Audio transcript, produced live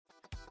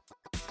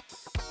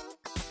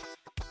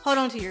Hold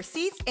on to your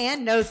seats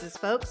and noses,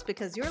 folks,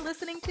 because you're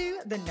listening to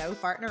the No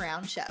Farting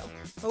Around Show,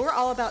 where we're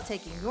all about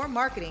taking your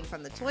marketing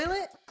from the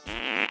toilet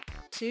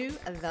to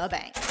the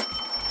bank.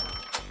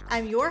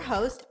 I'm your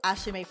host,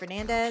 Ashley Mae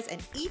Fernandez,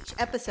 and each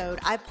episode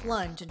I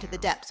plunge into the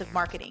depths of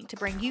marketing to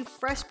bring you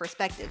fresh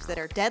perspectives that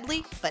are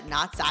deadly but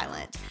not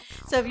silent.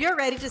 So if you're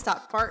ready to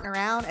stop farting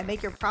around and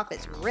make your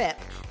profits rip,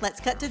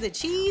 let's cut to the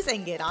cheese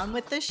and get on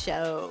with the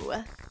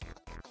show.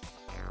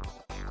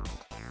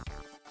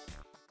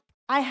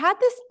 I had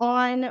this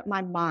on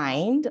my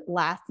mind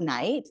last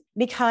night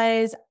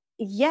because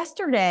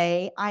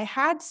yesterday I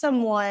had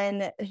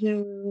someone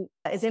who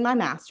is in my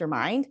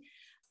mastermind.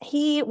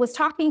 He was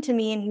talking to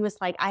me and he was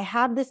like, I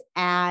have this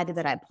ad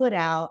that I put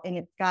out and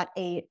it's got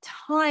a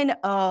ton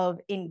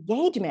of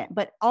engagement,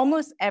 but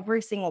almost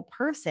every single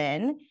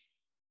person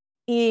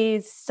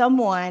is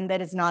someone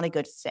that is not a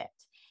good fit.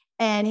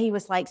 And he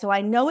was like, so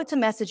I know it's a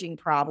messaging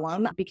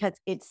problem because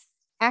it's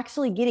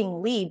actually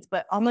getting leads,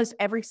 but almost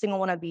every single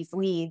one of these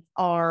leads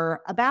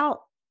are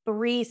about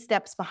 3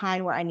 steps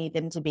behind where I need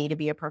them to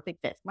be a perfect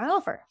fit for my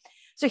offer.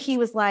 So he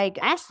was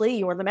like, Ashley,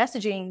 you're the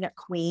messaging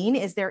queen.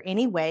 Is there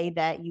any way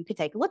that you could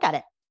take a look at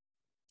it?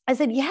 I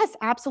said, yes,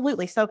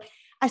 absolutely. So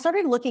I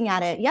started looking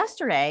at it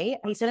yesterday.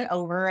 He sent it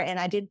over and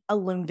I did a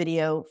Loom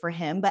video for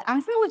him. But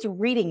as I was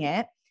reading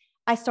it,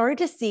 I started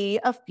to see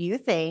a few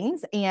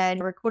things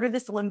and recorded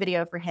this Loom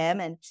video for him.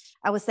 And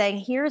I was saying,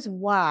 here's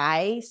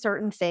why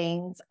certain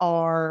things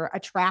are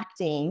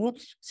attracting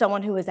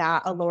someone who is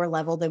at a lower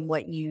level than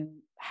what you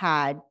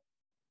had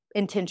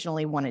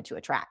intentionally wanted to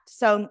attract.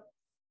 So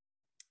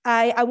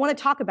I want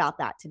to talk about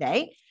that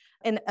today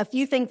and a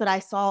few things that I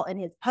saw in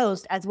his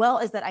post, as well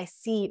as that I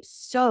see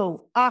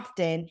so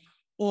often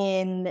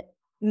in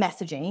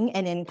messaging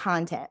and in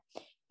content.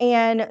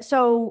 And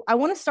so I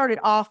want to start it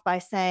off by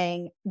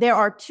saying there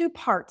are 2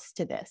 parts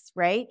to this,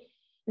 right?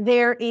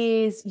 There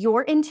is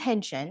your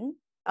intention.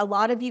 A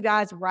lot of you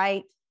guys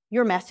write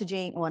your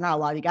messaging. Well, not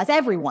a lot of you guys,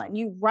 everyone.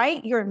 You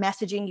write your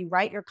messaging, you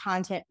write your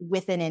content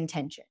with an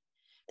intention.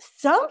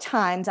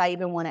 Sometimes I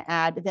even want to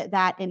add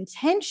that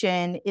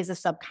intention is a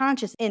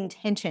subconscious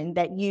intention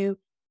that you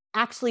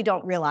actually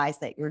don't realize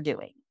that you're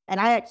doing. And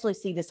I actually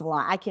see this a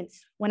lot.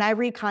 When I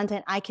read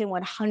content, I can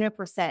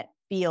 100%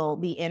 feel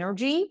the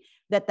energy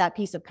that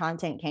piece of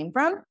content came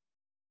from.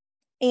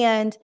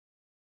 And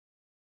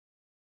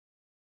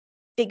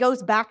it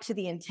goes back to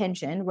the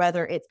intention,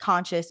 whether it's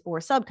conscious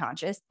or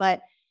subconscious,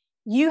 but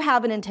you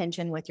have an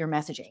intention with your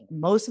messaging.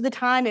 Most of the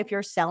time, if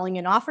you're selling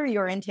an offer,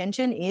 your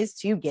intention is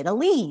to get a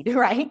lead,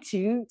 right?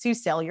 To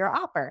sell your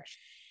offer.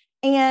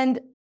 And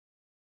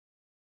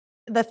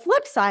the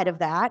flip side of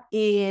that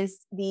is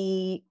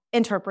the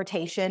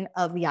interpretation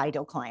of the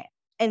ideal client.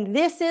 And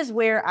this is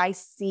where I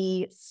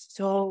see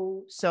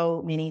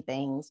so many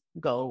things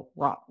go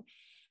wrong.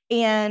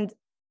 And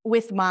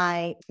with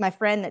my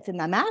friend that's in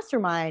the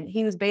mastermind,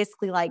 he was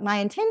basically like, my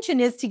intention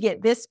is to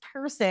get this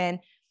person,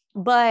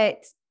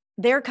 but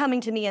they're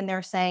coming to me and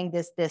they're saying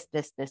this,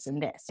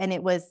 and this. And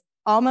it was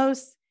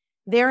almost,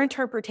 their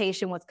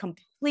interpretation was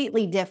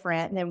completely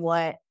different than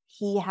what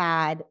he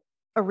had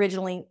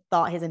originally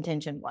thought his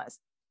intention was.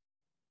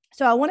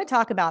 So I want to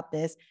talk about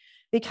this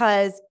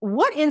because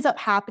what ends up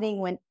happening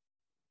when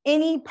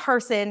any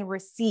person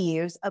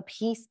receives a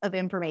piece of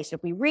information,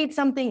 if we read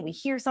something, we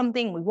hear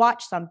something, we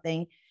watch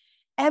something,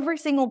 every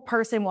single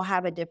person will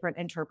have a different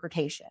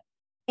interpretation.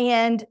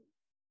 And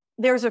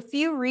there's a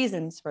few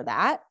reasons for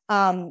that.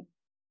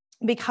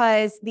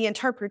 Because the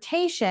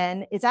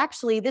interpretation is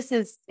actually, this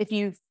is, if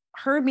you've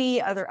heard me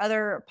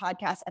other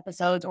podcast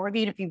episodes, or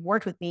even if you've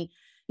worked with me,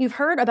 you've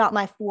heard about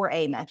my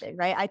 4A method,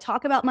 right? I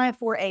talk about my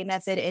 4A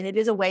method, and it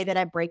is a way that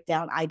I break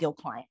down ideal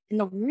client. And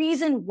the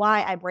reason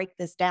why I break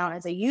this down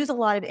is I use a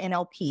lot of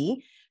NLP,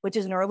 which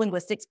is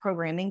neuro-linguistics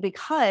programming,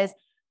 because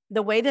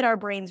the way that our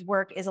brains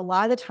work is a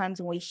lot of the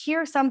times when we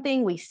hear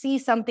something, we see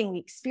something, we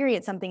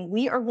experience something,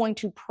 we are going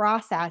to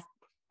process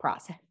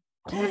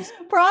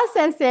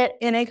it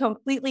in a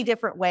completely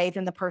different way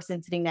than the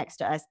person sitting next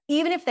to us.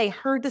 Even if they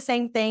heard the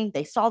same thing,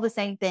 they saw the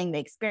same thing, they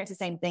experienced the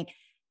same thing,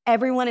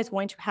 everyone is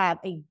going to have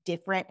a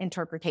different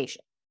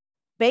interpretation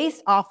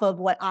based off of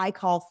what I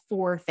call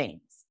 4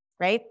 things,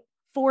 right?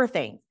 4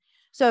 things.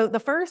 So the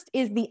first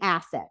is the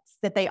assets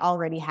that they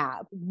already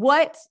have,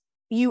 what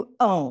you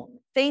own,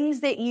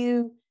 things that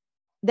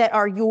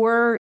are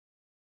your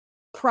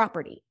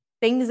property,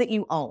 things that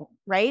you own,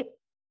 right?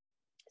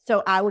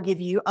 So I will give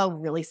you a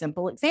really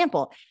simple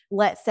example.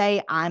 Let's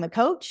say I'm a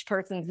coach,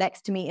 person's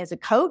next to me is a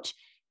coach,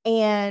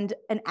 and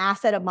an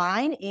asset of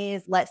mine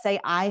is, let's say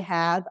I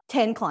have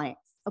 10 clients,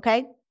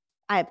 okay?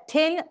 I have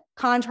 10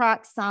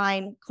 contract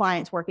signed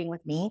clients working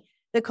with me.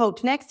 The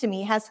coach next to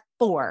me has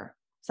 4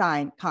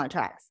 signed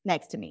contracts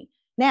next to me.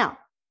 Now,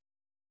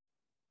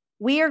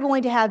 we are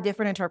going to have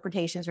different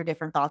interpretations or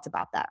different thoughts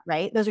about that,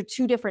 right? Those are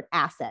 2 different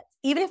assets.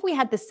 Even if we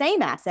had the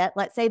same asset,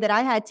 let's say that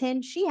I had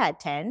 10, she had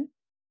 10,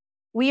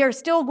 we are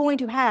still going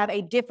to have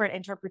a different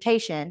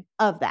interpretation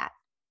of that.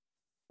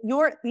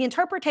 The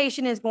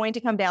interpretation is going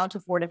to come down to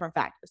 4 different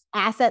factors.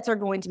 Assets are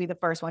going to be the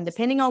first one,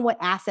 depending on what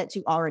assets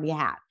you already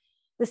have.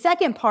 The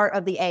second part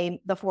of the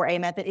 4A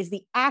method is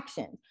the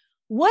action.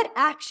 What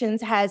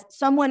actions has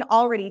someone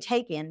already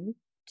taken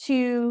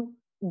to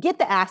get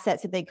the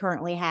assets that they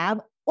currently have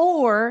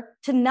or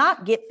to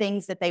not get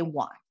things that they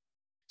want?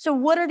 So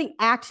what are the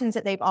actions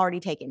that they've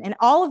already taken? And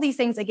all of these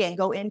things, again,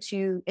 go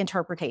into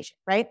interpretation,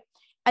 right?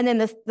 And then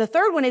the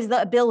third one is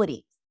the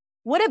abilities.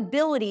 What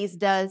abilities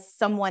does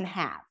someone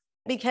have?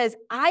 Because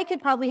I could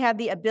probably have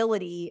the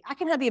ability,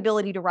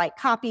 to write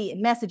copy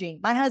and messaging.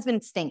 My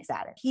husband stinks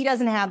at it. He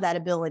doesn't have that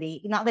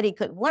ability. Not that he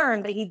couldn't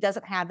learn, but he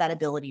doesn't have that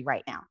ability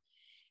right now.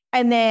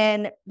 And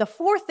then the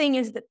fourth thing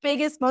is the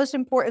biggest, most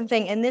important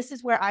thing. And this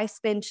is where I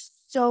spend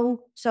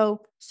so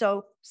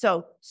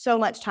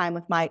much time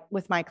with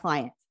my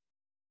clients.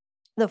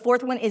 The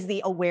fourth one is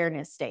the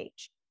awareness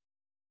stage.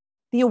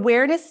 The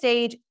awareness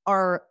stage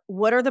are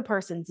what are the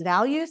person's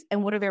values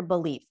and what are their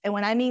beliefs? And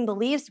when I mean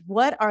beliefs,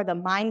 what are the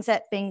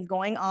mindset things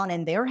going on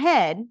in their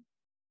head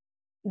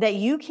that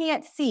you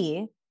can't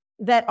see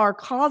that are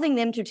causing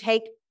them to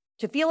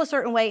feel a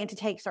certain way and to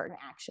take certain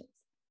actions,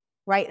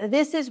 right?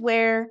 This is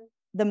where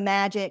the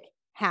magic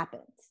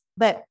happens.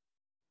 But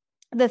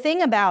the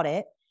thing about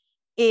it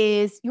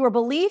is your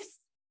beliefs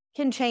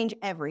can change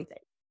everything.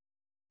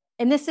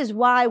 And this is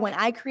why when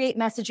I create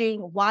messaging,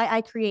 why I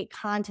create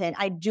content,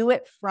 I do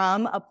it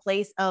from a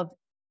place of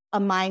a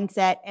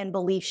mindset and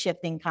belief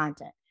shifting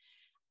content.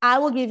 I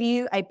will give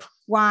you a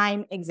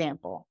prime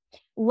example.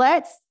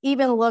 Let's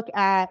even look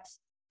at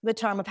the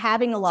term of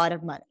having a lot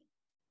of money,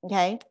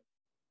 okay?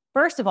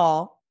 First of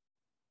all,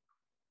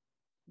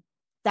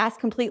 that's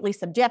completely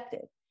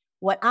subjective.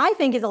 What I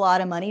think is a lot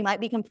of money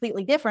might be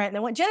completely different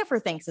than what Jennifer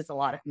thinks is a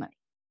lot of money.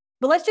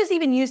 But let's just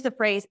even use the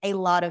phrase a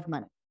lot of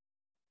money.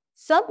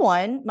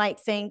 Someone might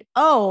think,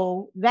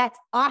 oh, that's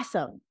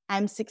awesome.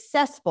 I'm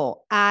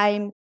successful.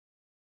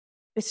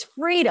 It's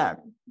freedom,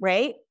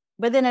 right?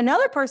 But then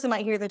another person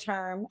might hear the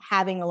term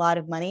having a lot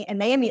of money and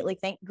they immediately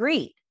think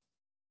greed,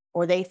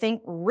 or they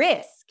think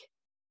risk,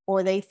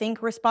 or they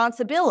think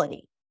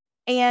responsibility.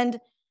 And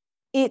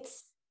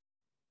it's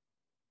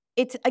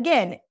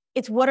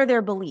what are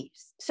their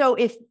beliefs? So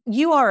if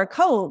you are a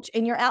coach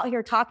and you're out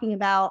here talking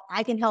about,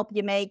 I can help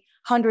you make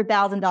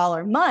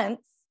 $100,000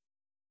 months,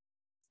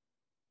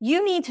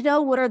 you need to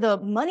know what are the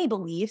money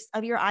beliefs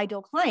of your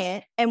ideal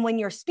client. And when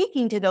you're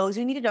speaking to those,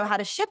 you need to know how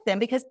to shift them,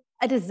 because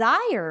a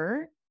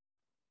desire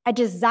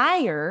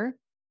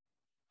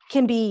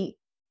can be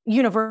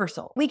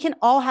universal. We can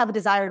all have a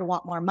desire to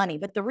want more money,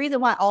 but the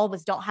reason why all of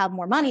us don't have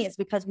more money is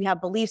because we have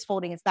beliefs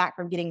holding us back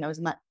from getting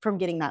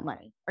that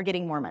money or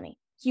getting more money.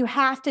 So you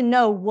have to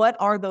know what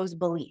are those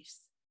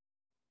beliefs.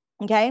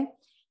 Okay?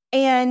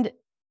 And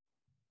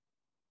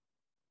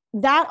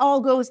that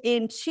all goes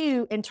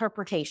into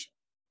interpretation.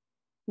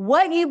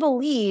 What you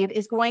believe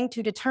is going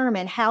to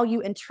determine how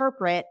you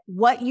interpret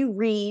what you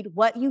read,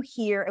 what you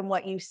hear, and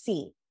what you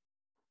see.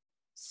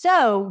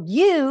 So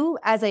you,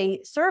 as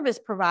a service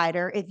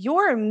provider, if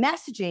your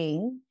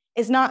messaging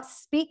is not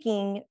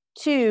speaking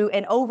to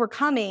and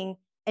overcoming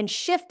and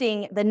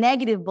shifting the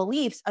negative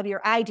beliefs of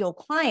your ideal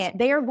client,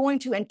 they are going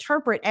to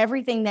interpret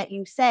everything that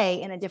you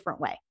say in a different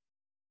way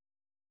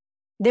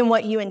than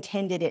what you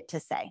intended it to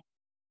say.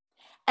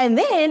 And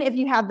then if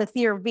you have the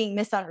fear of being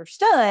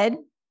misunderstood,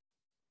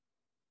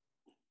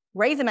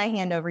 raising my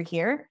hand over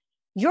here,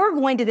 you're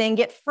going to then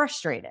get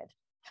frustrated.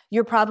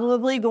 You're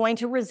probably going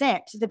to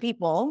resent the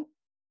people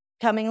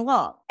coming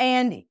along.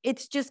 And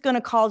it's just going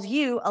to cause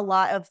you a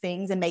lot of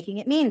things and making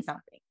it mean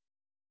something.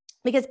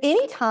 Because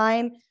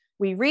anytime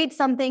we read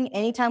something,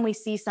 anytime we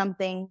see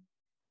something,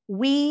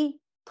 we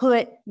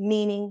put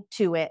meaning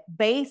to it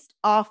based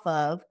off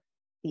of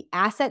the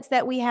assets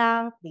that we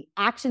have, the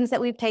actions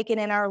that we've taken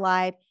in our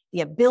life,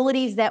 the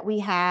abilities that we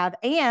have,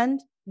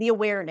 and the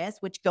awareness,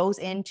 which goes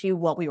into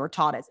what we were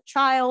taught as a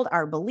child,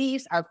 our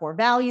beliefs, our core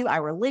value,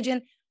 our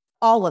religion,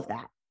 all of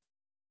that.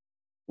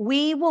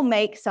 We will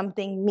make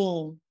something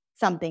mean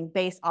something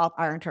based off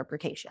our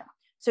interpretation.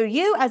 So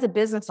you as a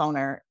business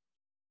owner,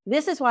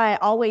 this is why I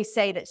always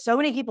say that so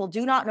many people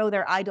do not know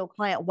their ideal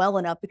client well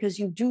enough, because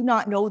you do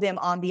not know them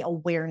on the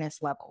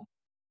awareness level.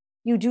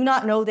 You do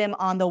not know them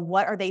on the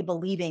what are they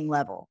believing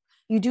level.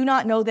 You do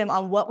not know them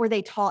on what were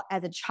they taught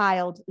as a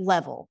child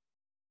level,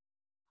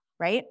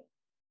 right?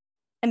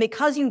 And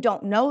because you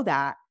don't know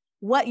that,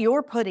 what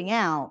you're putting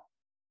out,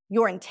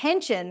 your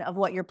intention of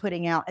what you're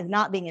putting out is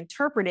not being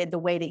interpreted the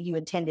way that you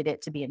intended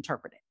it to be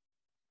interpreted.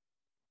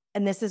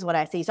 And this is what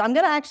I see. So I'm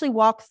going to actually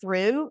walk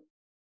through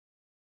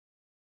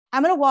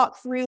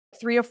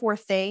 3 or 4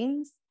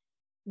 things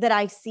that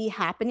I see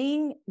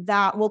happening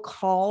that will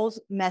cause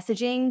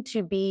messaging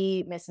to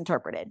be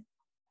misinterpreted.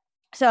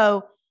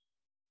 So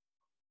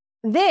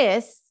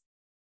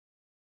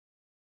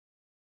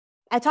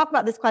I talk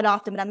about this quite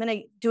often, but I'm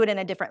going to do it in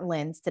a different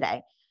lens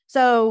today.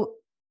 So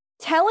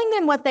telling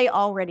them what they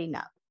already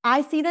know.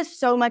 I see this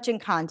so much in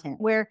content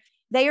where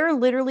they are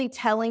literally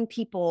telling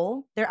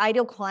people, their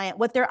ideal client,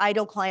 what their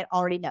ideal client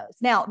already knows.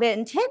 Now, the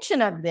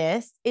intention of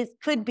this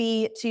could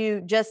be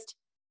to just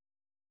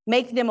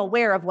make them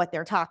aware of what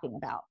they're talking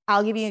about.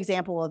 I'll give you an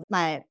example of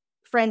my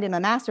friend in my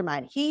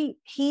mastermind,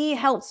 he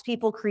helps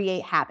people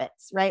create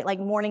habits, right? Like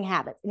morning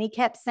habits. And he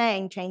kept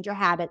saying, change your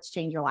habits,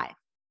 change your life.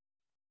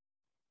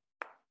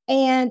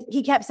 And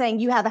he kept saying,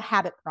 you have a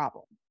habit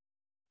problem.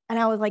 And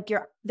I was like,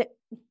 your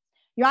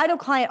ideal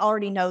client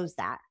already knows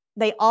that.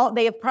 They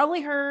have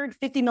probably heard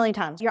 50 million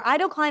times. Your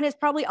ideal client has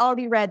probably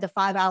already read the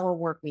 5-Hour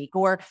Work Week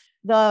or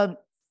the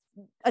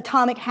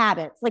Atomic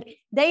Habits. Like,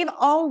 they've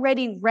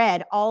already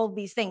read all of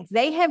these things.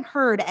 They have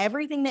heard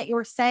everything that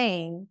you're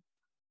saying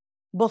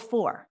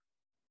before.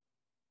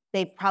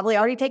 They've probably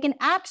already taken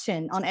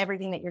action on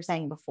everything that you're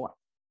saying before.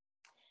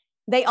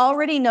 They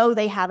already know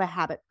they have a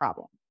habit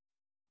problem,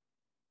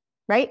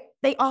 right?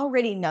 They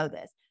already know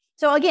this.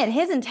 So again,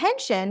 his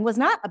intention was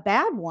not a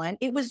bad one.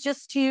 It was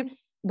just to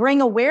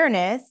bring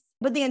awareness.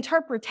 But the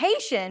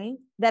interpretation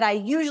that I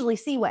usually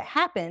see what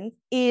happens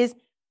is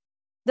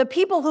the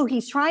people who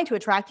he's trying to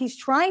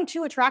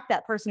attract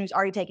that person who's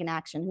already taken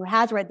action, who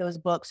has read those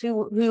books,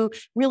 who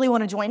really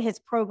want to join his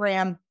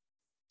program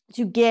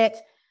to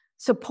get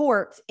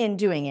support in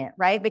doing it,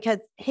 right? Because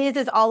his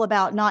is all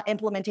about not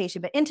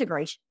implementation, but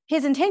integration.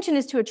 His intention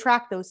is to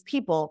attract those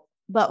people.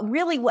 But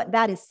really what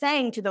that is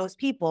saying to those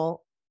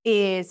people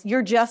is,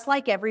 you're just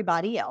like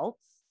everybody else,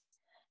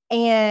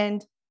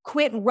 and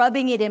quit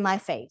rubbing it in my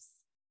face,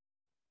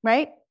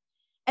 right?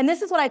 And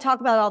this is what I talk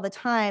about all the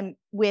time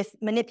with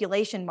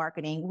manipulation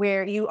marketing,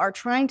 where you are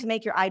trying to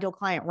make your ideal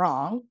client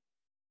wrong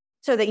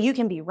so that you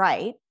can be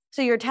right.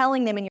 So you're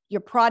telling them and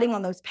you're prodding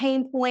on those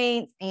pain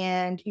points,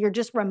 and you're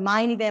just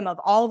reminding them of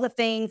all the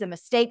things and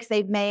mistakes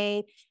they've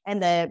made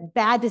and the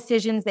bad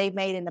decisions they've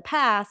made in the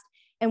past.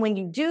 And when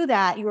you do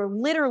that, you are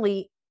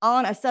literally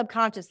on a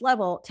subconscious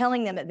level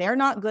telling them that they're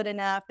not good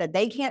enough, that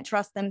they can't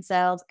trust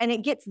themselves, and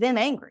it gets them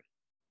angry,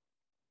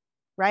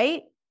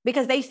 right?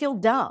 Because they feel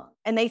dumb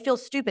and they feel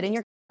stupid, and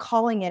you're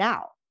calling it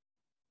out.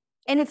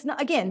 And it's not,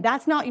 again,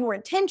 that's not your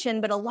intention,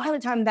 but a lot of the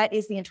time that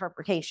is the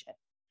interpretation.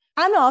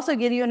 I'm gonna also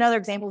give you another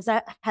example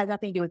that has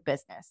nothing to do with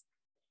business.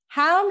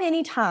 How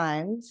many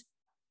times,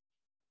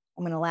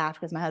 I'm gonna laugh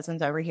because my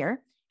husband's over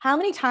here. How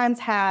many times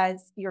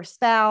has your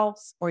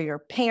spouse or your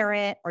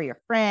parent or your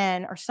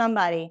friend or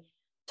somebody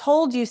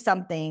told you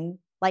something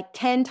like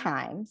 10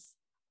 times,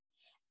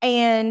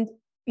 and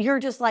you're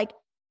just like,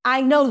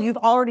 I know you've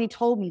already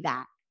told me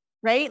that,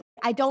 right?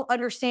 I don't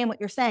understand what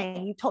you're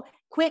saying.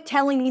 Quit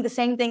telling me the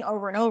same thing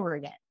over and over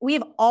again.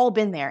 We've all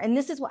been there. And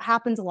this is what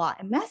happens a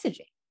lot in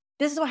messaging.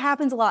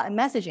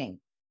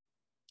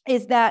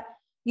 Is that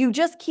you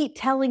just keep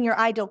telling your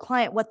ideal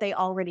client what they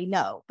already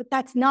know, but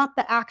that's not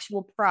the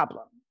actual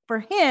problem. For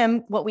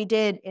him, what we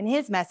did in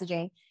his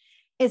messaging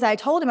is I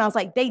told him, I was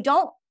like,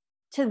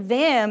 to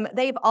them,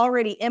 they've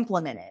already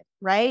implemented,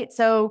 right?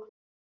 So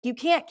you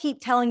can't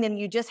keep telling them,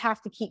 you just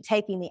have to keep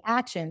taking the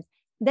actions.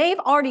 They've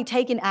already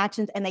taken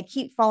actions and they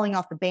keep falling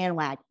off the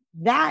bandwagon.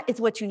 That is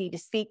what you need to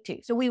speak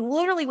to. So we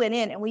literally went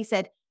in and we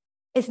said,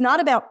 it's not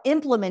about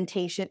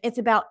implementation, it's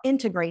about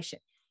integration.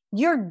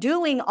 You're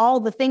doing all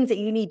the things that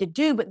you need to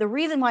do, but the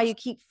reason why you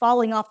keep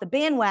falling off the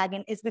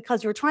bandwagon is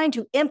because you're trying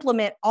to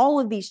implement all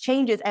of these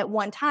changes at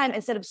one time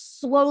instead of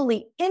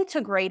slowly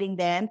integrating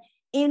them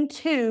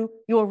into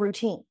your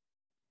routine.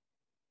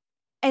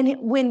 And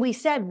when we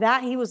said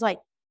that, he was like,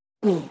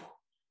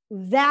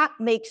 that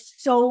makes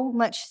so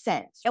much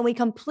sense. And we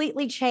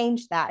completely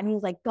changed that. And he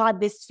was like, God,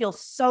 this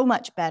feels so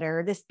much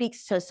better. This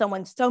speaks to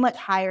someone so much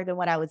higher than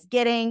what I was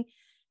getting.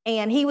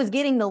 And he was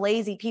getting the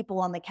lazy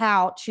people on the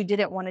couch who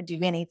didn't want to do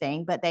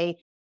anything, but they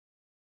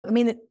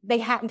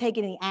hadn't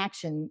taken any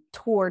action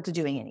towards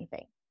doing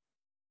anything.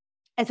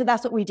 And so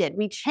that's what we did.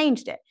 We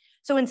changed it.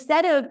 So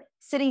instead of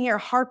sitting here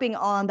harping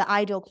on the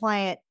ideal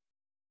client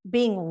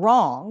being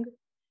wrong,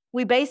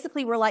 we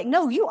basically were like,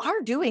 no, you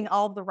are doing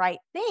all the right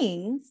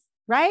things,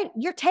 right?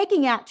 You're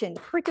taking action.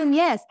 Freaking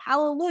yes.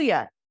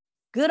 Hallelujah.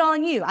 Good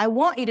on you. I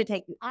want you to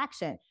take the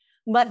action.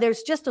 But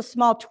there's just a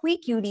small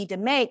tweak you need to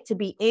make to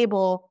be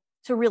able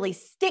to really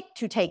stick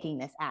to taking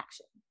this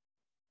action.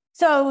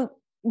 So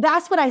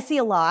that's what I see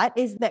a lot,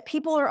 is that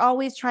people are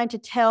always trying to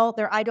tell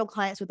their ideal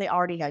clients what they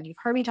already know. You've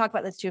heard me talk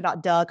about this too,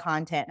 about duh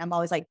content. I'm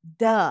always like,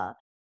 duh.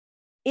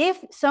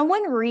 If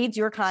someone reads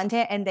your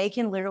content and they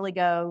can literally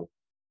go,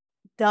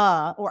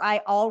 duh, or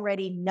I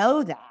already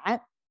know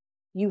that,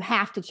 you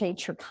have to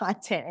change your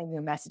content and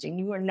your messaging.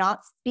 You are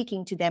not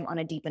speaking to them on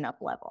a deep enough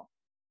level.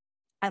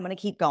 I'm going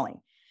to keep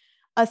going.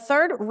 A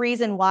third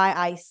reason why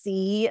I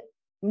see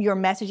your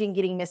messaging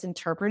getting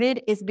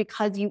misinterpreted is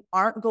because you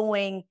aren't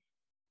going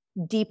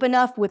deep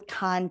enough with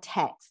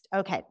context.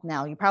 Okay,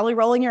 now you're probably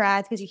rolling your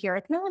eyes because you hear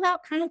it's not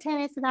about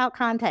content, it's about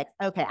context.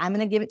 Okay, I'm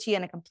going to give it to you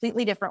in a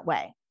completely different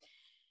way.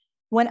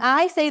 When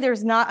I say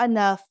there's not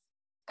enough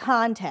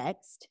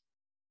context,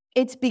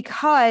 it's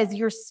because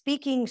you're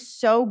speaking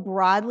so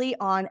broadly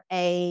on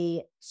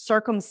a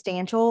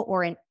circumstantial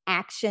or an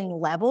action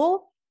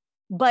level,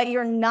 but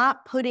you're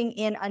not putting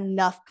in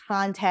enough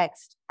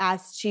context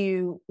as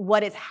to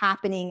what is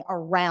happening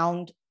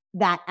around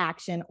that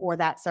action or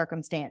that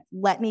circumstance.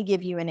 Let me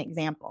give you an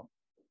example,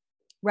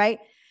 right?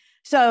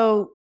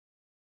 So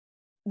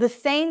the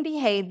same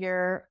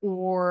behavior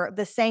or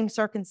the same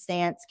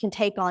circumstance can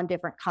take on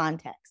different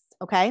contexts,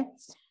 okay?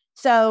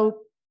 So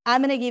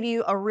I'm going to give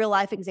you a real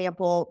life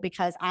example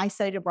because I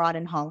studied abroad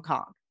in Hong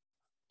Kong,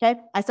 okay?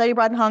 I studied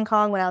abroad in Hong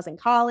Kong when I was in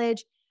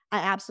college. I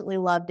absolutely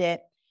loved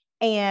it.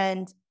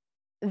 And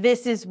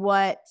this is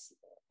what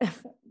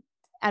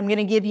I'm going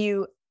to give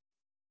you.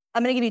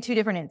 I'm going to give you two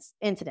different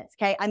incidents,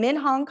 okay? I'm in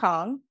Hong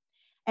Kong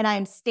and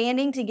I'm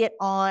standing to get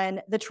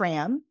on the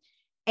tram,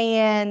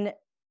 and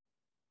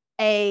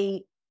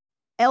a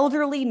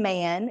elderly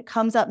man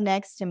comes up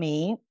next to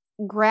me,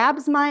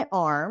 grabs my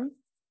arm,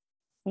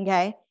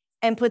 okay,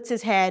 and puts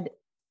his head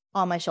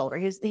on my shoulder.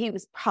 He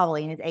was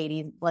probably in his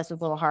 80s, bless his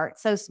little heart,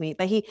 so sweet.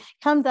 But he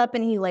comes up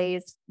and he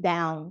lays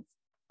down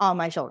on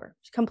my shoulder.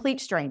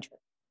 Complete stranger,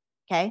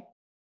 okay?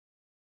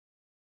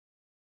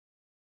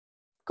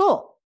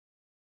 Cool.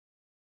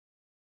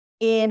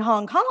 In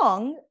Hong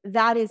Kong,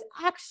 that is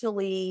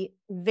actually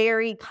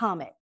very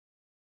common.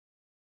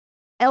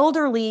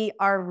 Elderly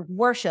are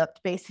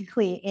worshipped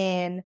basically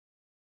in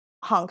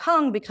Hong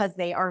Kong because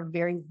they are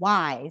very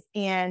wise.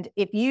 And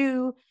if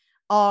you're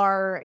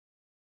on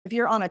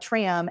a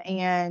tram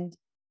and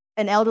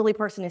an elderly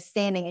person is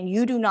standing and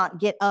you do not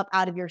get up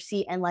out of your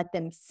seat and let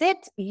them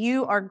sit,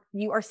 you are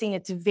seen.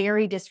 It's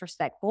very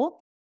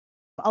disrespectful.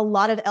 A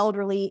lot of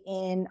elderly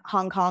in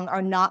Hong Kong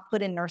are not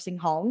put in nursing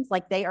homes.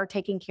 Like, they are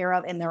taken care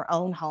of in their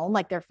own home.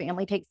 Like, their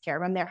family takes care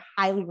of them. They're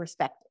highly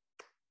respected.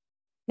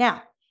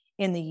 Now,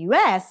 in the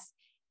US,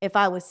 if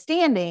I was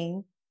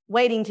standing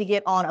waiting to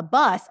get on a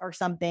bus or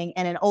something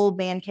and an old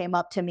man came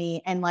up to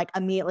me and like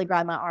immediately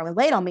grabbed my arm and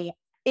laid on me,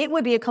 it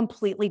would be a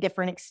completely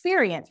different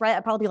experience, right?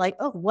 I'd probably be like,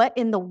 oh, what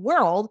in the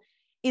world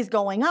is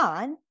going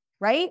on,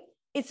 right?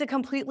 It's a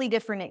completely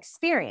different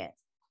experience.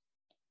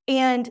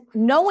 And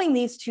knowing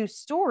these two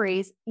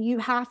stories, you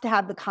have to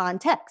have the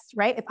context,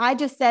 right? If I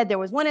just said there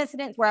was one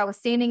incident where I was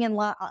standing in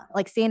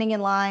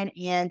line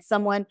and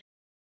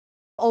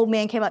old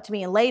man came up to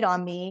me and laid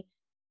on me,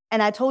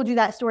 and I told you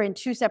that story in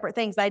two separate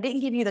things, but I didn't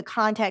give you the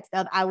context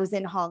of I was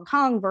in Hong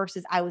Kong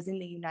versus I was in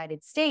the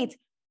United States,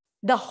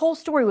 the whole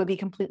story would be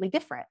completely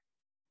different,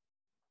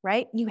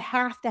 right? You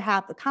have to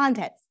have the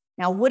context.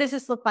 Now, what does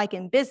this look like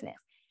in business?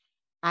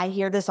 I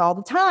hear this all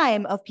the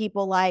time of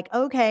people like,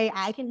 okay,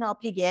 I can help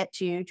you get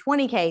to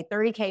 20K,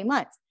 30K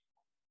months.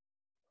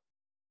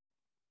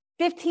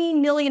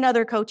 15 million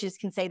other coaches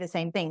can say the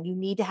same thing. You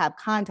need to have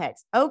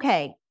context.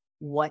 Okay,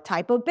 what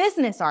type of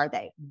business are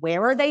they?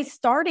 Where are they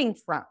starting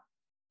from?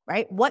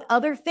 Right? What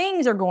other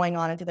things are going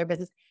on into their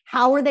business?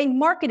 How are they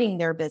marketing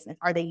their business?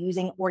 Are they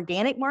using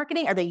organic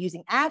marketing? Are they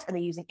using ads? Are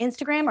they using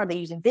Instagram? Are they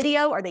using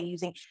video? Are they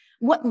using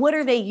what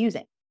are they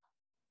using?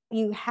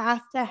 You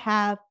have to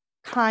have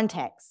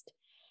context.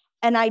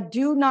 And I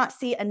do not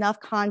see enough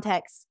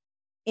context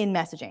in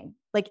messaging.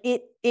 Like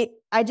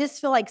I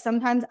just feel like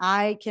sometimes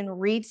I can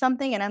read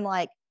something and I'm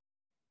like,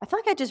 I feel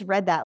like I just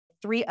read that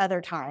 3 other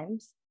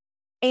times.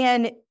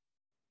 And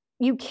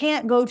you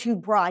can't go too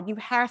broad. You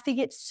have to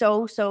get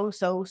so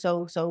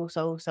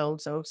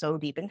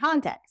deep in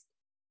context.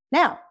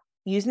 Now,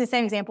 using the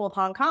same example of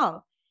Hong Kong,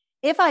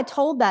 if I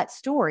told that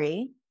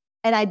story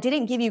and I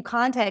didn't give you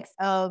context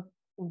of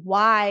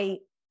why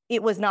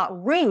it was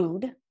not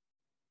rude,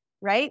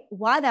 right?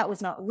 Why that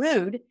was not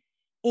rude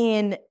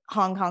in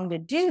Hong Kong to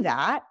do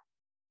that,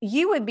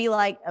 you would be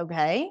like,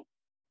 okay,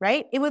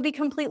 right? It would be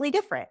completely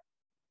different.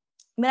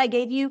 But I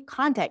gave you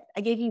context.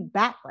 I gave you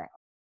background.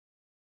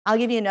 I'll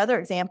give you another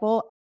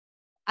example.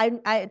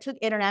 I took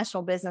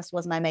international business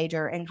was my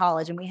major in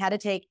college, and we had to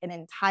take an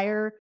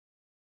entire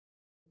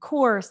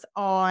course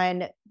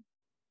on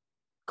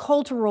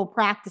cultural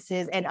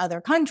practices in other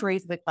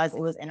countries because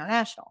it was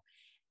international.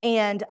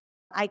 And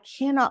I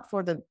cannot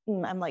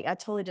I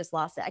totally just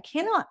lost it. I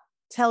cannot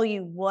tell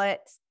you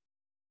what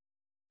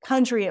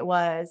country it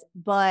was,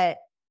 but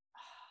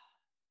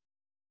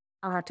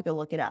I'll have to go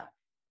look it up.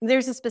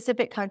 There's a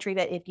specific country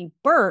that if you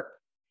burp,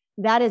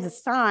 that is a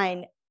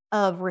sign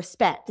of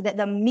respect, that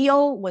the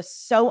meal was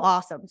so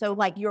awesome. So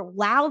like your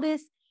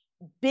loudest,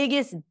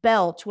 biggest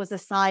belch was a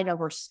sign of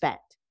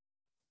respect.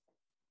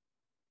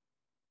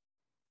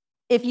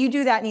 If you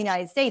do that in the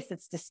United States,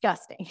 it's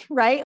disgusting,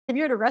 right? If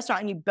you're at a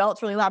restaurant and you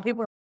belch really loud,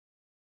 people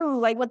are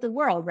like, what the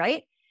world,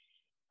 right?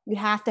 You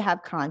have to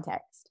have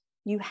context.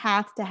 You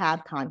have to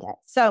have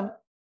context. So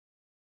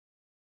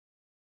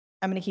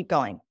I'm going to keep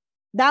going.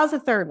 That was the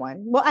third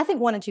one. Well, I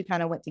think 1 and 2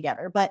 kind of went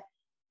together, but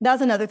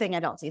that's another thing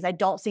I don't see is I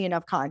don't see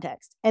enough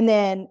context. And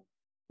then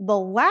the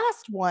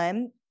last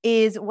one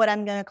is what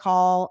I'm going to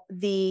call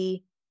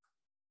the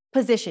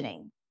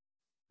positioning,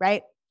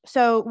 right?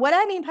 So what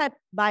I mean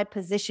by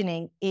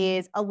positioning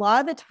is a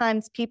lot of the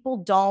times people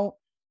don't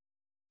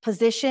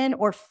position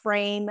or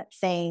frame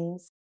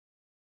things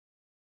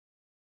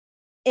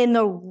in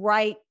the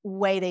right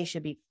way they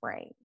should be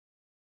framed.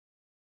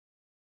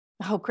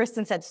 Oh,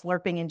 Kristen said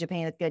slurping in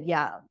Japan is good.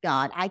 Yeah,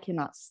 God, I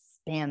cannot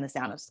stand the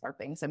sound of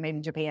slurping. So maybe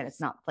in Japan, it's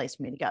not the place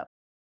for me to go.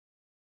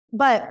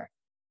 But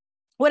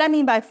what I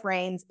mean by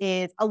frames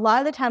is a lot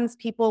of the times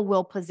people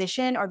will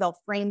position or they'll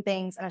frame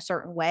things in a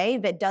certain way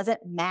that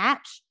doesn't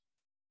match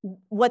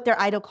what their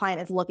ideal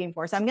client is looking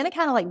for. So I'm going to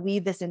kind of like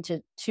weave this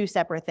into two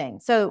separate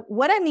things. So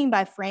what I mean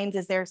by frames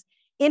is there's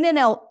in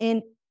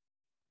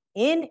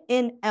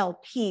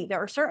NLP, there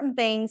are certain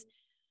things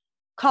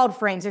called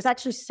frames. There's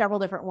actually several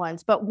different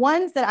ones, but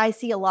ones that I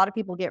see a lot of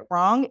people get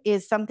wrong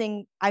is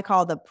something I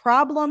call the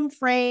problem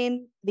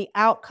frame, the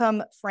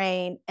outcome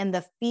frame, and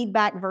the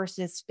feedback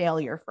versus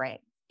failure frame.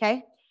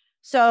 Okay.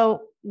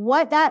 So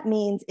what that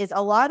means is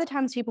a lot of the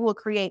times people will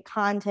create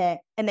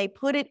content and they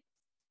put it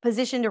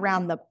positioned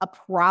around a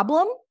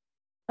problem,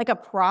 like a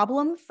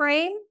problem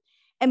frame.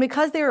 And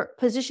because they're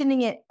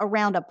positioning it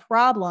around a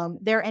problem,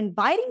 they're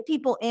inviting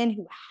people in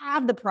who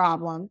have the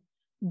problem,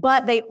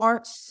 but they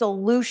aren't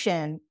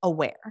solution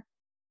aware.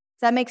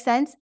 Does that make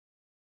sense?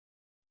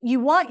 You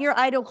want your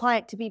ideal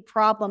client to be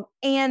problem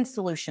and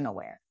solution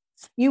aware.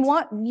 You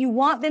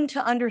want them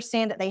to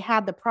understand that they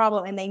have the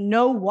problem and they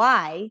know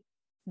why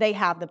they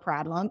have the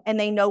problem and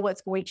they know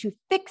what's going to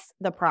fix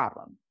the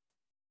problem.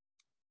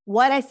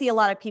 What I see a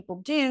lot of people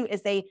do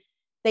is they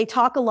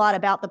talk a lot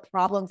about the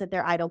problems that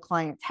their ideal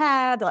clients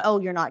have. They're like, oh,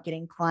 you're not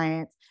getting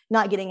clients,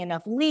 not getting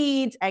enough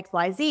leads, X,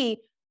 Y, Z.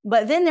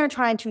 But then they're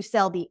trying to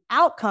sell the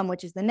outcome,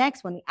 which is the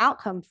next one, the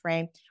outcome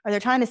frame, or they're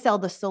trying to sell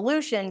the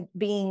solution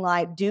being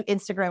like, do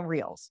Instagram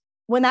Reels.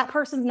 When that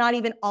person's not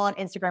even on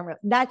Instagram Reels.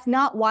 That's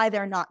not why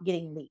they're not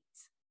getting leads,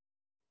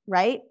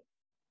 right?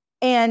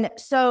 And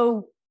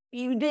so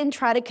you then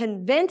try to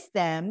convince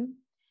them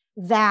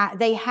that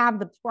they have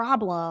the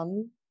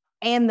problem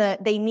and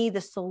they need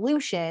the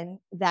solution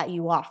that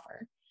you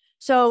offer.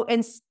 So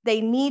they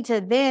need to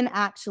then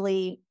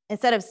actually,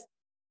 instead of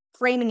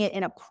framing it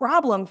in a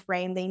problem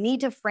frame, they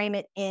need to frame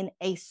it in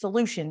a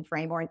solution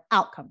frame or an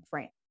outcome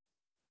frame.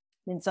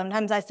 And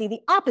sometimes I see the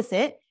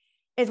opposite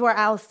is where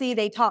I'll see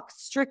they talk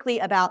strictly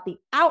about the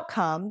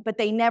outcome, but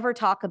they never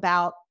talk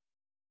about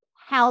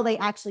how they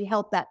actually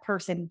help that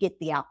person get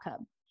the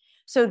outcome.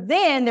 So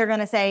then they're going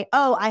to say,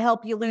 oh, I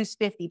help you lose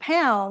 50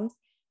 pounds,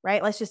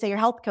 right? Let's just say you're a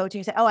health coach and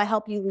you say, oh, I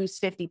help you lose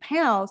 50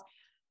 pounds.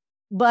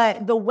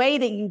 But the way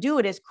that you do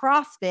it is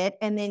CrossFit.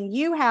 And then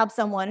you have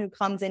someone who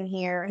comes in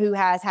here who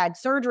has had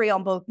surgery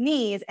on both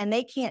knees and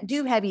they can't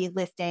do heavy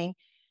lifting.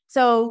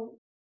 So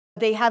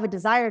they have a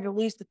desire to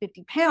lose the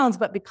 50 pounds,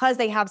 but because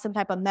they have some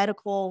type of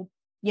medical,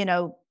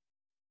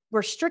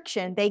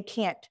 restriction, they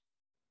can't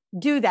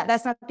do that.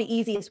 That's not the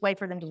easiest way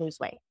for them to lose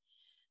weight.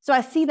 So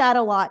I see that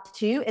a lot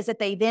too, is that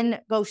they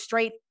then go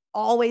straight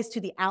always to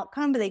the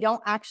outcome, but they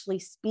don't actually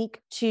speak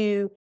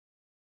to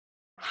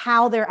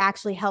how they're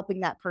actually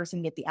helping that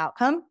person get the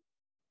outcome.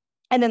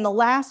 And then the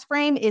last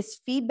frame is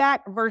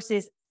feedback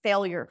versus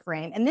failure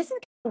frame. And this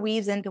kind of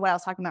weaves into what I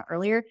was talking about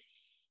earlier.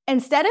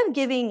 Instead of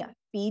giving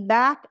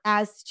feedback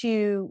as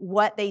to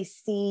what they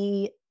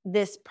see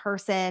this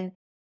person,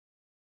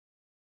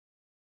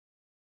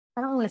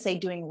 I don't want to say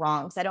doing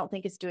wrong, because I don't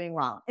think it's doing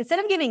wrong. Instead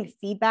of giving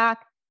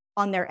feedback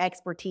on their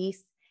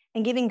expertise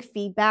and giving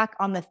feedback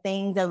on the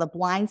things or the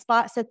blind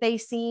spots that they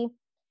see,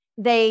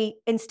 they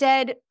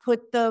instead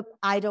put the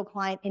ideal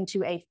client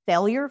into a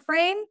failure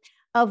frame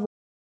of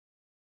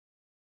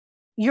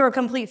you're a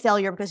complete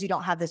failure because you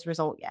don't have this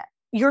result yet.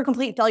 You're a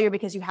complete failure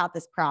because you have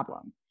this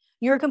problem.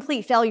 You're a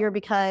complete failure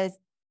because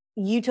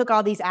you took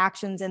all these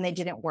actions and they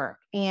didn't work.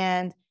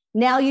 And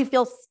now you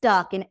feel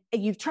stuck and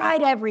you've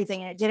tried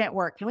everything and it didn't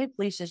work. Can we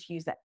please just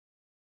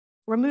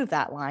remove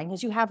that line,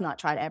 because you have not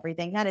tried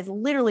everything. That is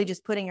literally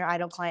just putting your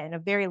ideal client in a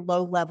very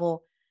low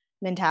level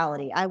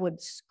mentality. I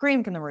would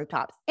scream from the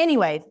rooftops.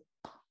 Anyways,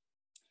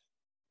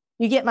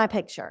 you get my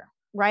picture,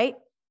 right?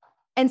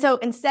 And so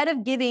instead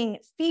of giving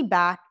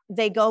feedback,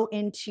 they go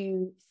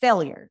into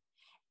failure.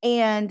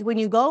 And when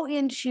you go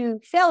into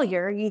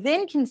failure, you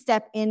then can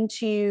step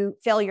into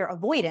failure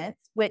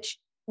avoidance, which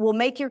will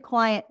make your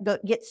client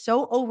get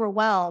so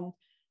overwhelmed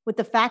with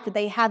the fact that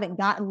they haven't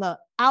gotten the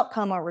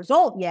outcome or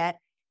result yet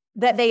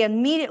that they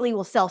immediately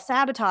will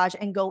self-sabotage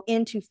and go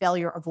into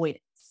failure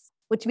avoidance,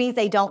 which means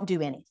they don't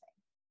do anything.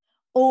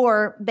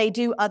 Or they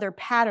do other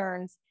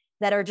patterns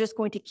that are just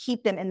going to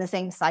keep them in the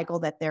same cycle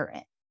that they're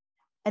in.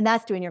 And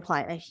that's doing your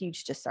client a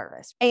huge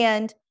disservice.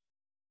 And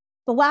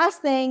the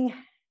last thing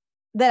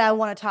that I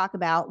want to talk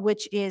about,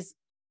 which is,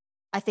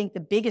 I think, the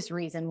biggest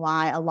reason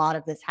why a lot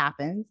of this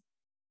happens,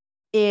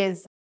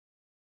 is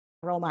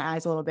roll my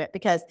eyes a little bit,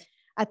 because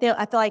I feel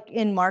like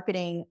in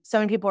marketing, so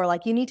many people are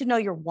like, you need to know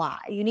your why.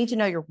 You need to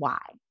know your why.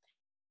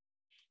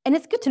 And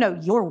it's good to know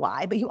your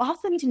why, but you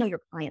also need to know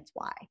your client's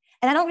why.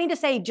 And I don't need to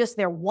say just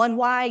their one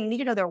why. You need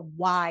to know their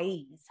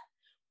whys.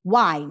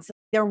 Whys.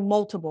 There are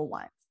multiple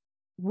ones.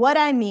 What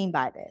I mean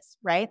by this,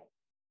 right,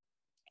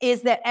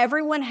 is that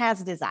everyone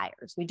has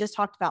desires. We just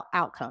talked about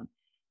outcome.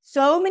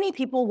 So many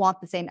people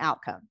want the same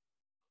outcome.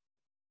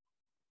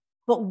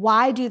 But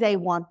why do they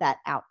want that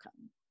outcome?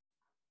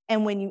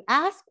 And when you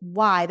ask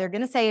why, they're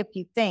going to say a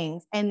few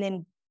things. And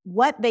then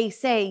what they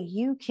say,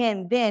 you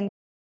can then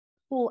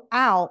pull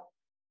out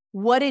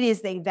what it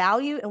is they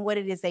value and what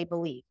it is they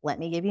believe. Let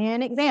me give you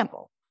an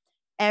example.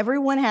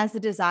 Everyone has the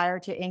desire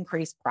to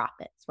increase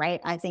profits, right?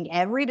 I think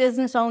every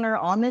business owner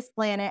on this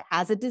planet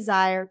has a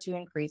desire to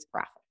increase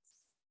profits.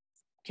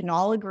 Can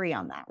all agree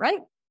on that, right?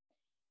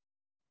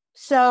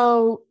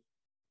 So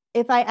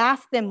if I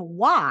ask them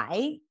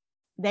why,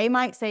 they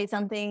might say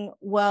something,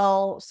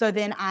 well, so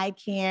then I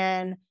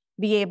can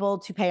be able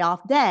to pay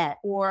off debt,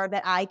 or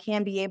that I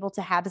can be able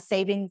to have a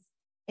savings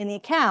in the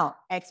account,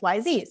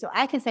 XYZ. So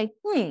I can say,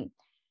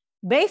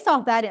 based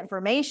off that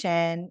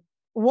information,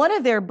 one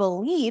of their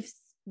beliefs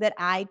that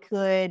I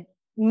could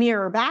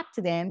mirror back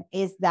to them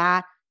is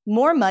that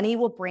more money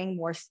will bring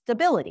more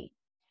stability.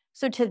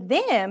 So to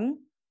them,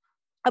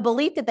 a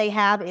belief that they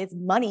have is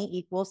money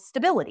equals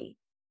stability.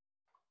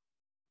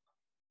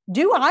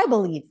 Do I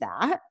believe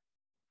that?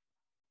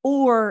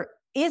 Or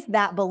is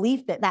that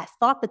belief, that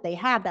thought that they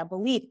have, that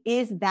belief,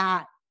 is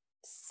that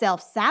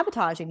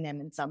self-sabotaging them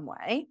in some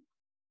way?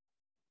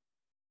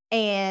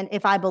 And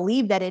if I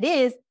believe that it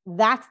is,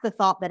 that's the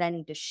thought that I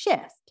need to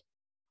shift.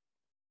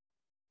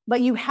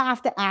 But you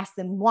have to ask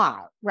them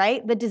why,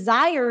 right? The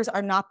desires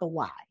are not the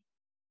why.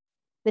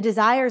 The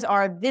desires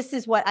are, this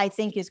is what I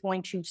think is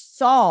going to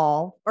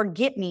solve or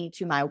get me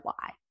to my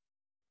why.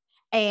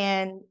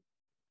 And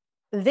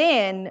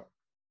then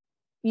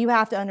you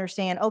have to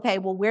understand, okay,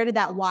 well, where did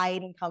that why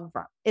even come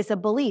from? It's a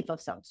belief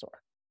of some sort.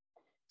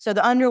 So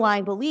the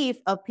underlying belief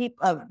of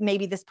people, of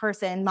maybe this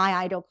person, my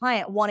ideal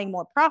client, wanting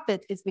more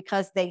profits, is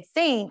because they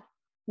think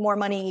more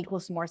money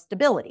equals more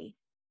stability,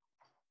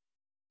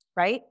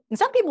 right? And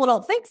some people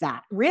don't think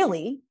that,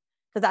 really,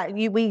 because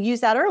we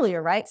used that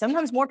earlier, right?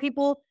 Sometimes more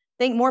people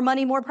think more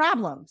money, more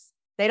problems.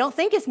 They don't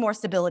think it's more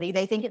stability.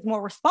 They think it's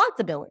more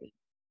responsibility,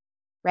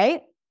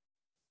 right?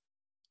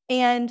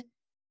 And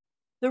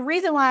the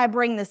reason why I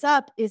bring this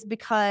up is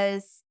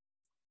because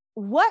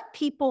what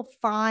people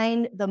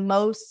find the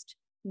most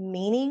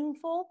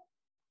meaningful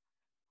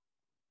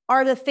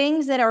are the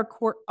things that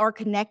are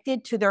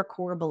connected to their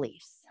core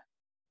beliefs.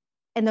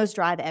 And those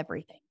drive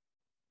everything,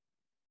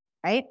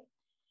 right?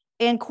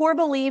 And core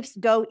beliefs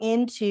go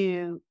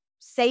into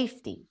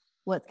safety,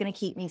 what's going to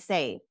keep me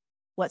safe,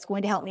 what's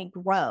going to help me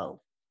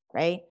grow,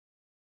 right?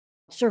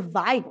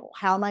 Survival,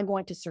 how am I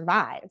going to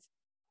survive,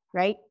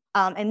 right?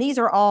 And these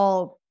are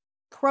all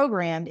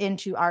programmed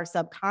into our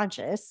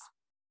subconscious.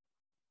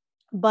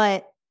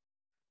 But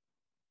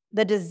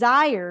the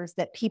desires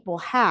that people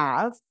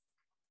have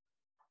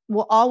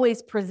will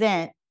always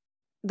present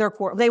their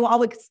core. They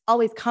will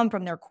always come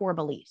from their core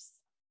beliefs.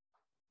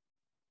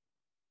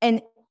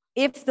 And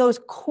if those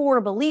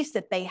core beliefs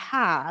that they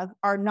have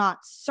are not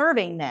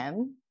serving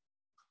them,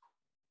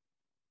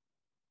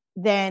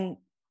 then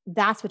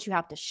that's what you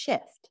have to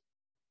shift,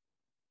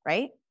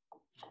 right?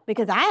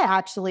 Because I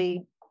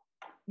actually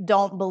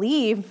don't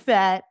believe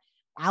that,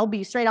 I'll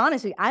be straight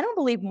honest with you, I don't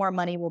believe more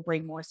money will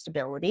bring more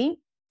stability,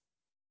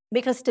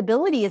 because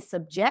stability is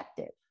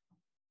subjective,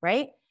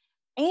 right?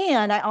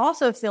 And I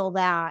also feel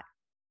that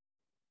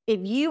if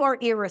you are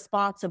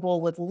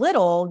irresponsible with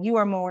little, you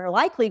are more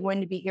likely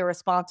going to be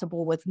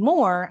irresponsible with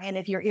more. And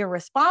if you're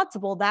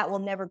irresponsible, that will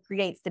never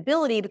create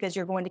stability, because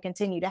you're going to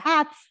continue to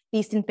have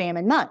feast and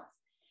famine months.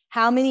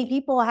 How many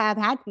people have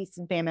had feast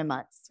and famine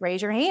months?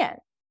 Raise your hand.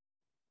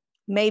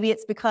 Maybe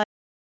it's because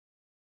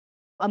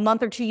a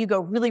month or two you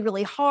go really,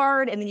 really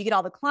hard, and then you get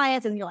all the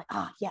clients, and you're like,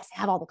 oh, yes, I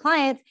have all the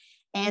clients.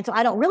 And so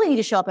I don't really need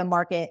to show up and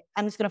market.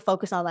 I'm just going to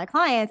focus on my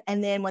clients.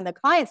 And then when the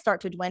clients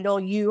start to dwindle,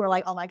 you are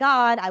like, oh my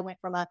God, I went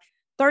from a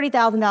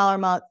 $30,000 a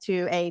month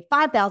to a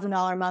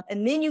 $5,000 a month.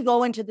 And then you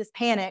go into this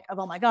panic of,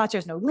 oh my gosh,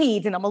 there's no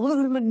leads, and I'm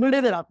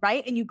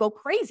right? And you go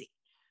crazy.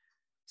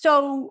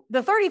 So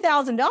the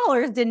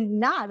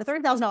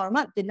 $30,000 a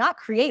month did not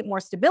create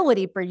more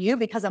stability for you,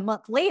 because a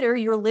month later,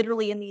 you're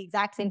literally in the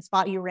exact same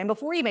spot you were in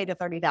before you made the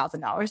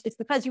 $30,000. It's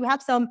because you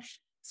have some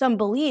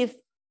belief,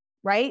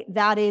 right,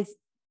 that is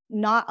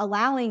not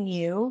allowing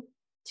you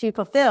to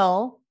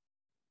fulfill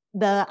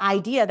the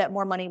idea that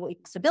more money will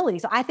equal stability.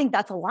 So I think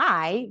that's a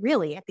lie,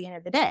 really, at the end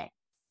of the day,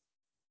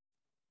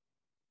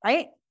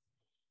 right?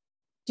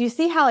 Do you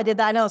see how I did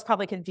that? I know it's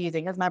probably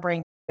confusing as my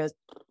brain goes,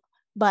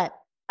 but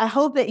I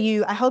hope that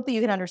you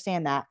can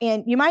understand that.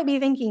 And you might be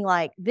thinking,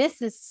 like,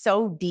 this is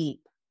so deep.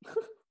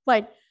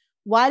 Like,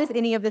 why does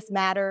any of this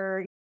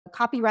matter?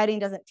 Copywriting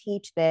doesn't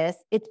teach this.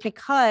 It's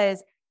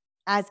because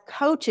as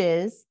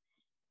coaches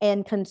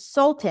and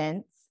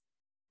consultants,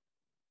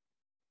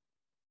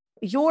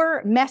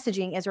 your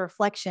messaging is a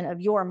reflection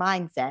of your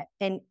mindset.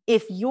 And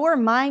if your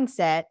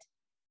mindset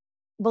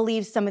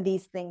believes some of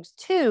these things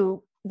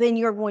too, then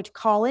you're going to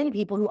call in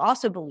people who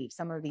also believe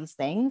some of these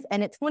things.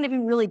 And it's going to be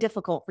really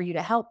difficult for you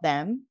to help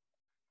them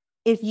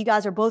if you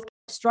guys are both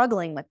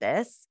struggling with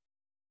this,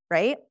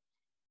 right?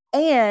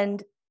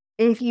 And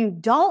if you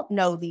don't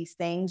know these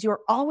things,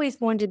 you're always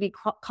going to be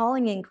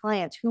calling in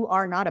clients who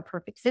are not a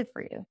perfect fit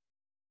for you.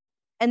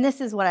 And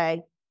this is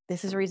the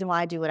reason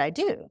why I do what I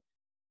do.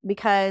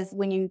 Because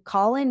when you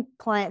call in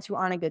clients who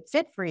aren't a good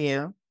fit for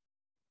you,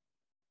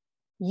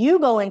 you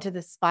go into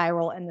the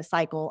spiral and the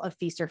cycle of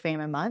feast or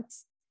famine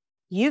months.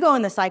 You go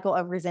in the cycle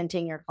of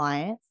resenting your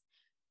clients.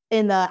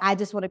 I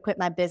just want to quit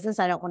my business.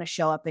 I don't want to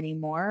show up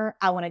anymore.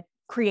 I want to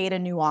create a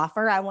new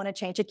offer. I want to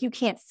change. Like, you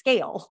can't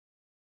scale.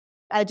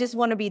 I just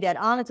want to be dead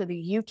honest with you.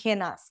 You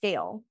cannot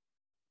scale,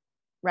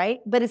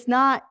 right? But it's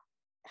not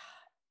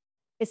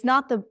It's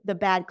not the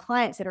bad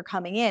clients that are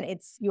coming in.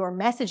 It's your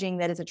messaging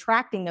that is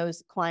attracting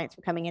those clients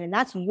for coming in. And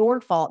that's your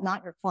fault,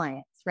 not your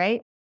clients,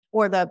 right?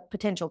 Or the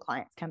potential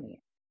clients coming in.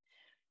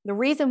 The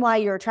reason why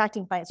you're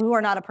attracting clients who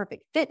are not a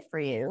perfect fit for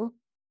you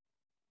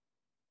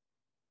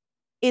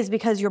is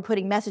because you're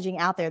putting messaging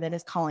out there that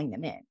is calling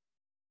them in.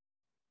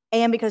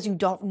 And because you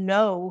don't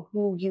know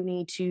who you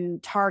need to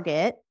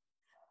target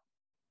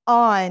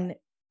on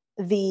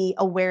the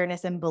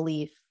awareness and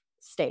belief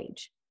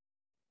stage.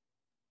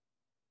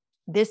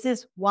 This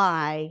is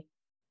why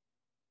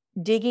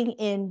digging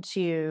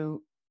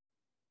into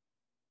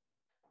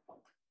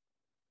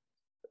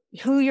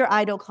who your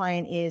ideal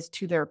client is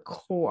to their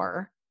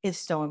core is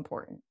so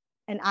important.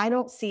 And I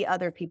don't see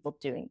other people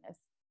doing this.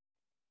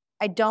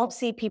 I don't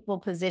see people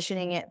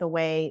positioning it the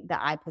way that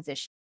I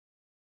position.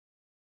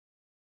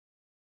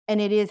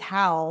 And it is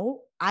how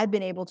I've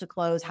been able to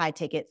close high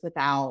tickets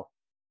without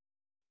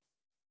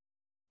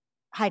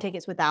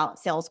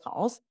sales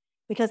calls,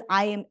 because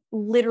I am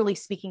literally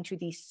speaking to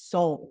the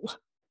soul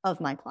of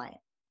my client.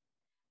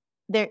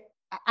 I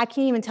can't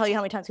even tell you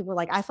how many times people are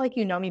like, I feel like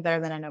you know me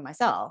better than I know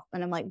myself.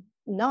 And I'm like,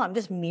 no, I'm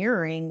just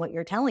mirroring what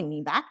you're telling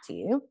me back to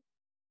you.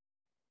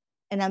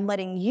 And I'm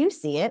letting you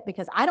see it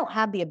because I don't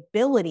have the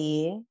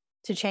ability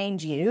to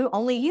change you.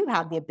 Only you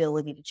have the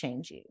ability to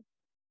change you.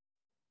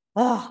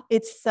 Oh,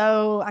 it's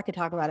so, I could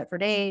talk about it for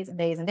days and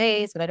days and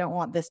days, but I don't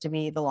want this to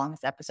be the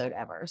longest episode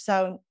ever.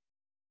 So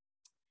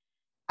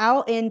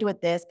I'll end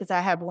with this because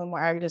I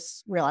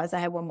just realized I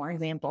had one more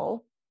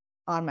example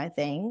on my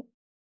thing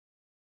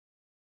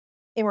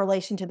in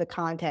relation to the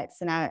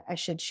context, and I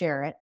should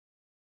share it.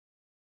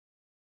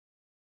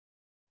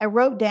 I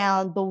wrote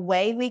down the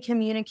way we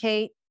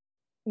communicate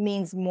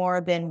means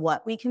more than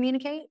what we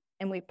communicate.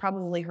 And we've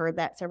probably heard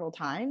that several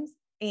times.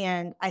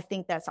 And I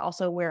think that's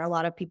also where a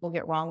lot of people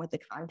get wrong with the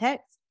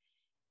context,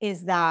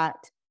 is that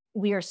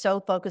we are so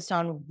focused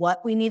on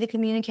what we need to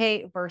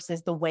communicate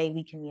versus the way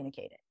we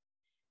communicate it.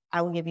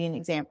 I will give you an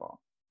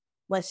example.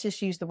 Let's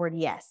just use the word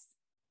yes.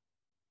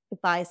 If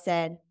I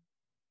said,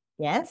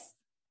 yes,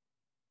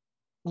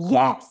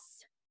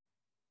 yes,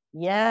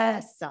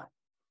 yes,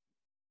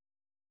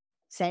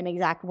 same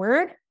exact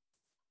word,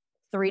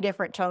 3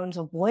 different tones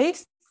of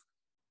voice,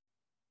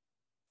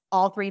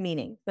 all 3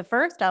 meanings. The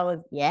first, I was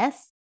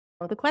yes,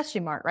 with a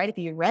question mark, right? If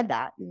you read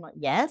that, you went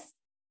yes,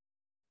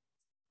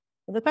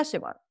 with a question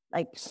mark,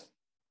 like,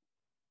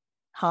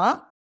 huh?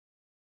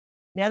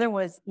 The other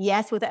was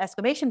yes with an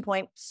exclamation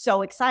point,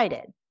 so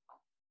excited,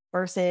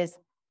 versus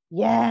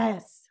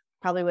yes,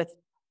 probably with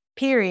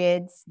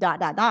periods, ...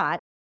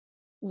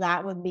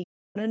 That would be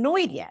an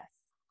annoyed yes.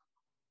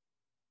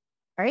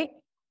 All right?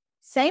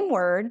 Same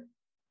word,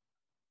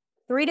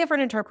 3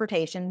 different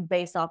interpretations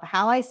based off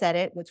how I said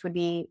it, which would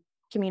be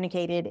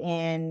communicated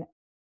in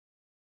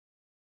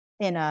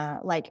a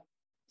like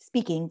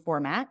speaking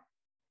format.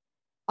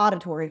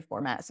 Auditory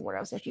format is the word I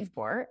was looking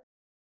for.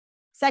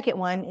 Second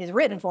one is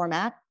written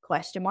format,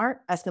 question mark,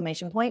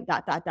 exclamation point, ...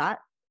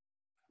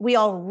 We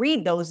all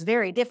read those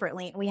very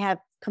differently. We have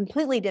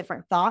completely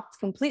different thoughts,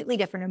 completely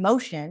different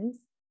emotions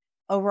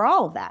over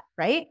all of that,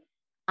 right?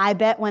 I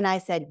bet when I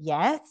said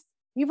yes,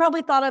 you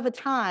probably thought of a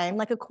time,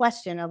 like a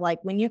question of like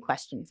when you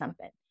questioned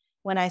something.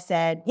 When I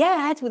said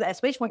yes with an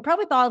exclamation point,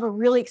 probably thought of a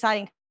really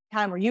exciting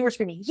time where you were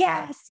screaming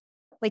yes,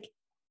 like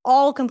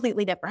all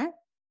completely different.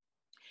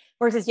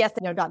 Versus yes, ...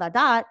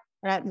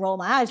 And I roll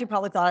my eyes, you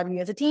probably thought of me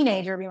as a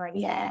teenager being like,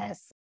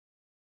 yes.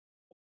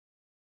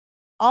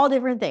 All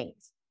different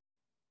things.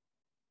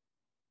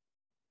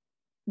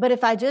 But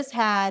if I just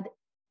had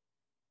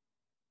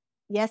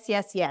yes,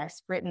 yes,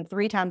 yes written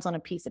 3 times on a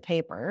piece of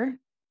paper,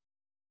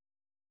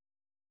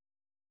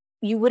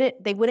 they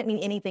wouldn't mean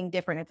anything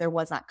different if there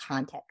was not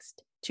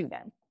context to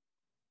them.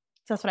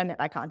 So that's what I meant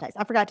by context.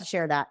 I forgot to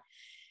share that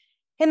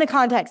in the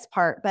context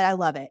part, but I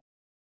love it.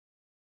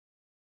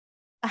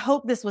 I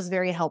hope this was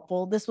very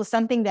helpful. This was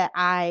something that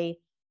I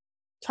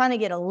trying to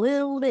get a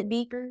little bit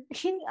deeper.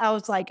 I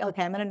was like,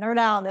 okay, I'm going to nerd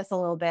out on this a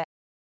little bit.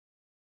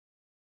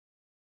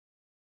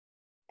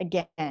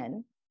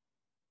 Again,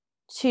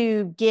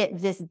 to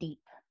get this deep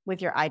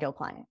with your ideal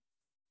client.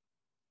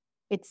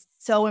 It's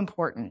so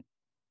important.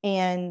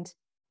 And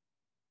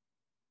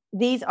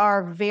these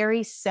are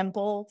very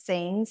simple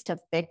things to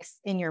fix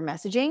in your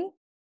messaging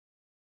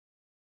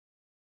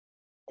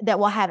that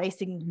will have a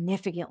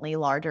significantly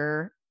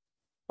larger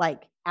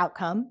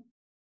outcome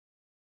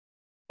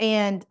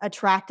and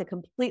attract a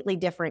completely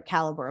different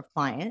caliber of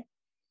client.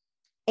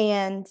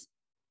 And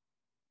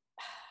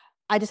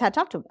I just had to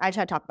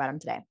talk about them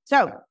today.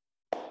 So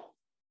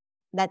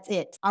that's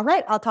it. All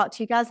right. I'll talk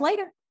to you guys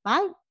later.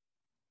 Bye.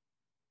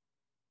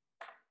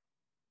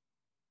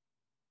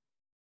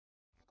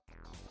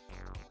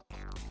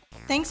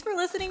 Thanks for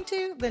listening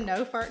to the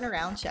No Farting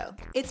Around Show.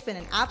 It's been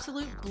an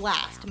absolute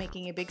blast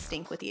making a big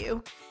stink with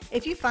you.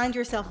 If you find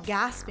yourself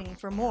gasping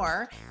for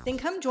more, then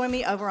come join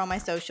me over on my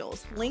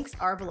socials. Links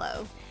are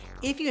below.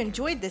 If you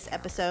enjoyed this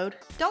episode,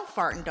 don't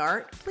fart and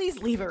dart. Please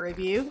leave a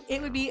review.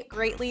 It would be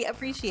greatly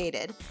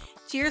appreciated.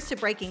 Cheers to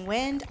breaking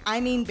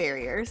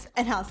barriers,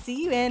 and I'll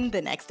see you in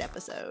the next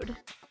episode.